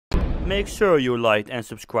make sure you liked and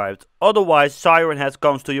subscribed. Otherwise, Siren Head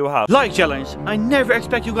comes to your house. Like challenge. I never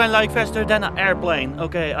expect you can like faster than an airplane.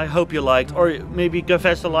 Okay, I hope you liked. Or maybe go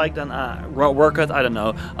faster like than a workout. I don't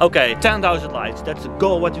know. Okay, 10,000 likes. That's the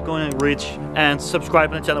goal what you're going to reach. And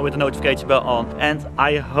subscribe to the channel with the notification bell on. And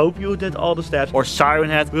I hope you did all the steps. Or Siren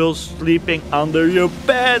Head will sleeping under your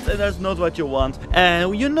bed. And that's not what you want.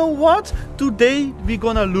 And you know what? Today we're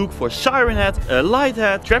gonna look for Siren Head, a light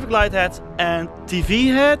head, traffic light head, and TV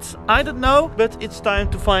head. I don't know, but it's time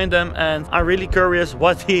to find them. And I'm really curious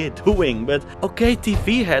what he is doing. But okay,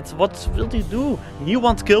 TV head, what will he do? He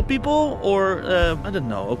want to kill people, or I don't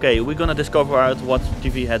know. Okay, we're gonna discover out what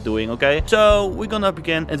TV head doing. Okay, so we're gonna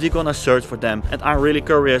begin and we're gonna search for them. And I'm really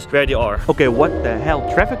curious where they are. Okay, what the hell?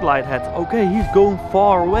 Traffic light head. Okay, he's going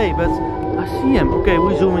far away, but I see him. Okay,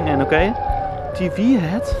 we're zooming in. Okay, TV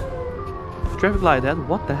head, traffic light head.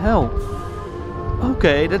 What the hell?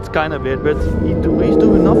 Okay, that's kind of weird, but he's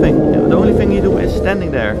doing nothing. The only thing he do is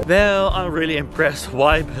standing there. Well, I'm really impressed.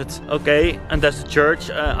 Why? But okay, and that's the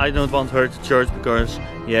church. I don't want to hurt the church because,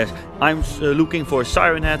 yes, I'm looking for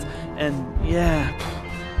Siren Head, and yeah,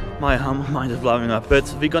 my mind is blowing up.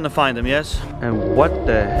 But we're gonna find him, yes? And what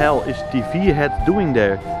the hell is TV Head doing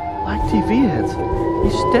there? Like TV Head,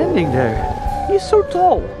 he's standing there. He's so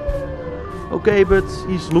tall. Okay, but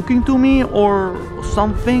he's looking to me or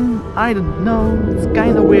something. I don't know. It's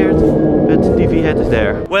kind of weird. But TV Head is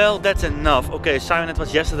there. Well, that's enough. Okay, Siren Head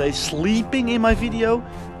was yesterday sleeping in my video.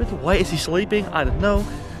 But why is he sleeping? I don't know.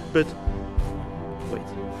 But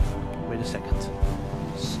wait a second.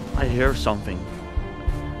 I hear something.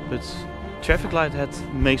 But traffic light head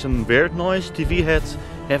makes a weird noise. TV Head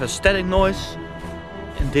have a static noise.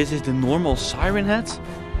 And this is the normal Siren Head.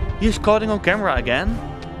 He's caught on camera again.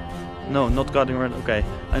 No, not cutting around. Okay,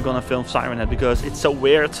 I'm gonna film Siren Head because it's so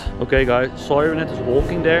weird. Okay guys, Siren Head is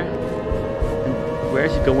walking there. And where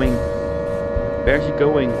is he going? Where is he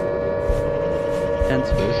going? And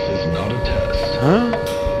this is not a test. Huh?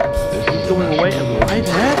 This He's is going away and light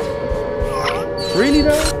head? Really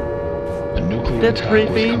though? A nuclear That's attack was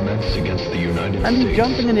creepy. commenced against the United And he's States.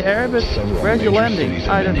 jumping in the air, but Several where's he major landing? cities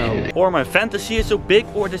have I don't been know. hit. Or my fantasy is so big,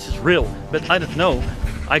 or this is real. But I don't know.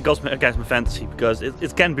 I guess my fantasy, because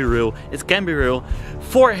it can be real. It can be real.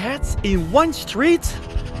 4 heads in one street?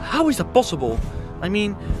 How is that possible? I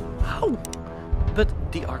mean, how? But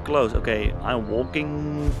they are close. Okay, I'm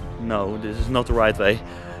walking. No, this is not the right way.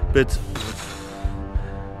 But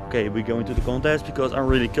okay, we go into the contest because I'm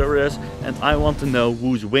really curious and I want to know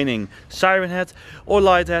who's winning. Siren Head or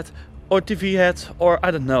Light Head or TV Head or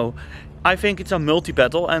I don't know. I think it's a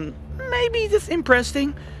multi-battle and maybe that's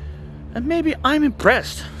interesting. And maybe I'm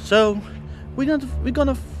impressed. So we're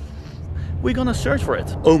gonna search for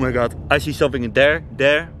it. Oh my god, I see something in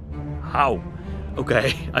there. How?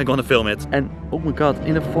 Okay, I'm gonna film it. And oh my god,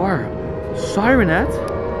 in the far, Siren Head,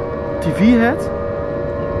 TV Head,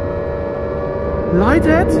 Light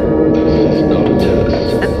Head.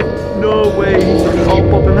 And no way, it's all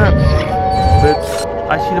popping up. But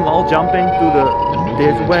I see them all jumping to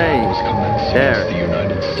this way. There.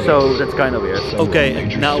 So that's kind of weird. Okay,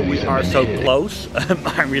 and now we are so close.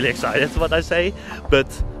 I'm really excited what I say. But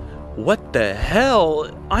what the hell?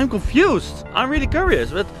 I'm confused. I'm really curious,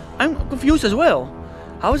 but I'm confused as well.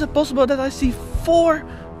 How is it possible that I see 4?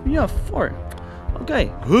 Yeah, 4.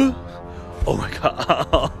 Okay. Huh? Oh my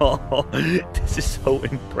god. This is so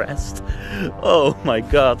impressed. Oh my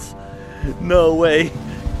god. No way.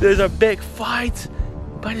 There's a big fight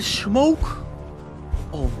by the smoke.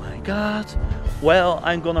 Oh my god. Well,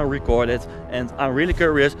 I'm gonna record it and I'm really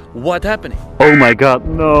curious what's happening. Oh my god,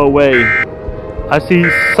 no way. I see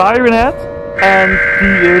Siren Head and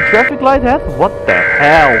the traffic light head. What the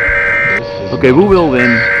hell? Okay, who will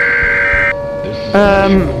win?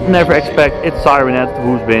 Never expect it's Siren Head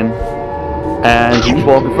who's win. And he's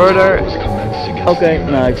walking further. Okay,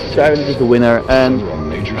 nice. Siren Head is the winner. And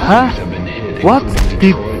huh? What?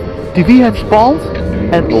 The TV Head spawned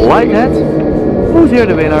and Light Head? Who's here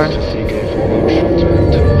the winner?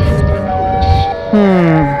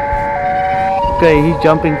 Okay, he's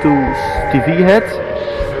jumping to TV Head.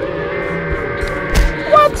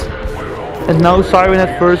 What? And now Siren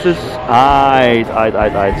Head versus Aight.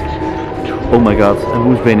 Oh my god, and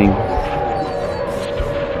who's winning?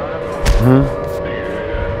 Huh?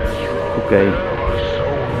 Okay.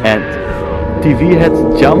 And TV Head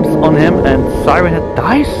jumps on him and Siren Head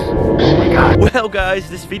dies? Oh my god. Well guys,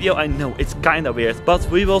 this video I know it's kinda weird, but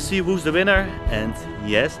we will see who's the winner. And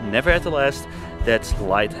yes, never at the last, that's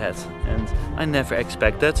Light Head. And I never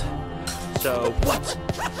expected. So, what?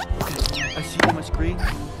 Okay, I see on my screen.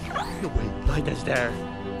 No way, Light Head's there.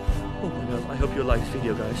 Oh my god, I hope you like this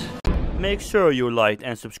video guys. make sure you liked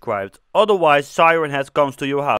and subscribed. Otherwise, Siren has comes to your house.